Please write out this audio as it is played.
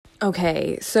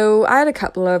Okay, so I had a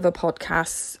couple of other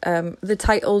podcasts. The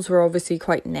titles were obviously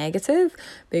quite negative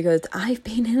because I've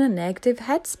been in a negative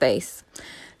headspace.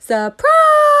 Surprise!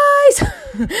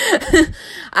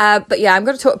 But yeah, I'm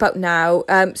going to talk about now.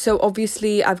 So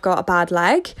obviously I've got a bad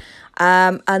leg.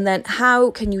 And then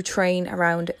how can you train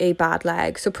around a bad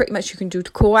leg? So pretty much you can do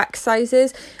core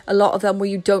exercises, a lot of them where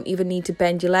you don't even need to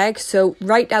bend your legs. So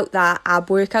write out that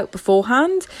ab workout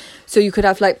beforehand. So you could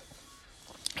have like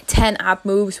 10 ab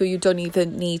moves where you don't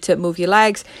even need to move your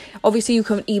legs. Obviously you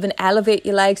can even elevate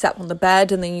your legs up on the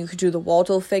bed, and then you could do the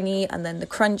waddle thingy and then the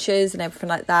crunches and everything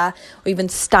like that, or even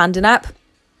standing up.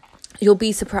 You'll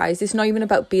be surprised. It's not even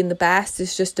about being the best,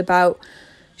 it's just about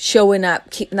showing up,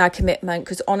 keeping that commitment,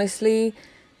 because honestly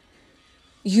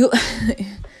you'll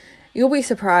be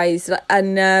surprised.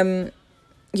 And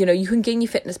you can gain your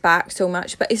fitness back so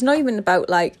much, but it's not even about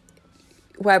like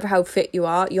how fit you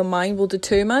are. Your mind will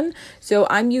determine. So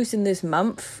I'm using this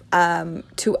month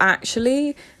to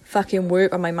actually fucking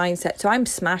work on my mindset. So I'm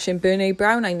smashing Brené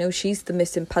Brown. I know she's the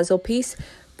missing puzzle piece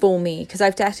for me, because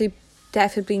I've definitely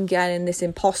been getting this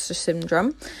imposter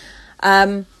syndrome.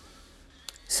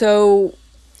 So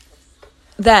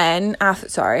then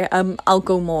I'll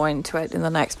go more into it in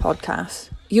the next podcast.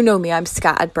 You know me, I'm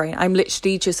scattered brain. I'm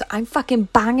fucking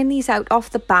banging these out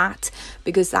off the bat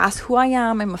because that's who I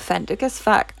am. I'm authentic as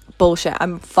fuck. Bullshit,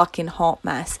 I'm a fucking hot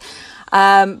mess.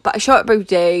 But I show up every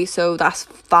day, so that's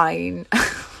fine.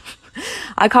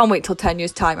 I can't wait till 10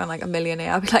 years time I'm like a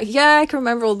millionaire. I'll be like, yeah, I can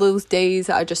remember all those days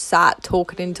that I just sat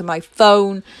talking into my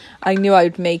phone. I knew I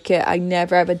would make it. I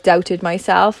never ever doubted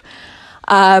myself.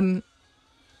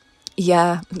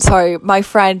 Yeah, sorry, my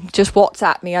friend just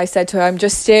WhatsApped me. I said to her, I'm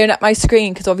just staring at my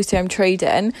screen because obviously I'm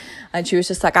trading. And she was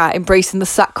just like, embracing the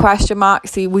suck question mark.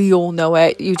 See, we all know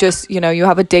it. You just, you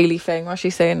have a daily thing. What's she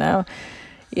saying now?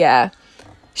 Yeah,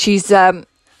 she's, I'm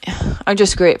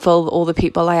just grateful all the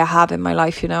people I have in my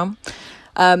life,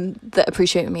 that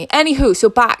appreciate me. Anywho, so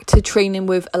back to training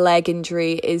with a leg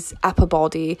injury is upper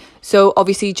body. So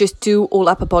obviously just do all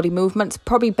upper body movements.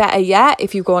 Probably better yet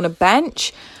if you go on a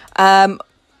bench.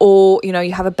 Or,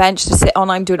 you have a bench to sit on.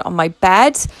 I'm doing it on my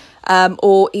bed.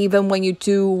 Or even when you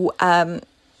do,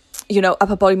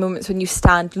 upper body movements, when you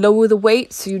stand, lower the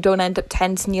weight so you don't end up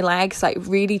tensing your legs. Like,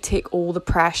 really take all the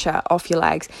pressure off your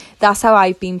legs. That's how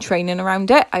I've been training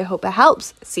around it. I hope it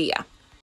helps. See ya.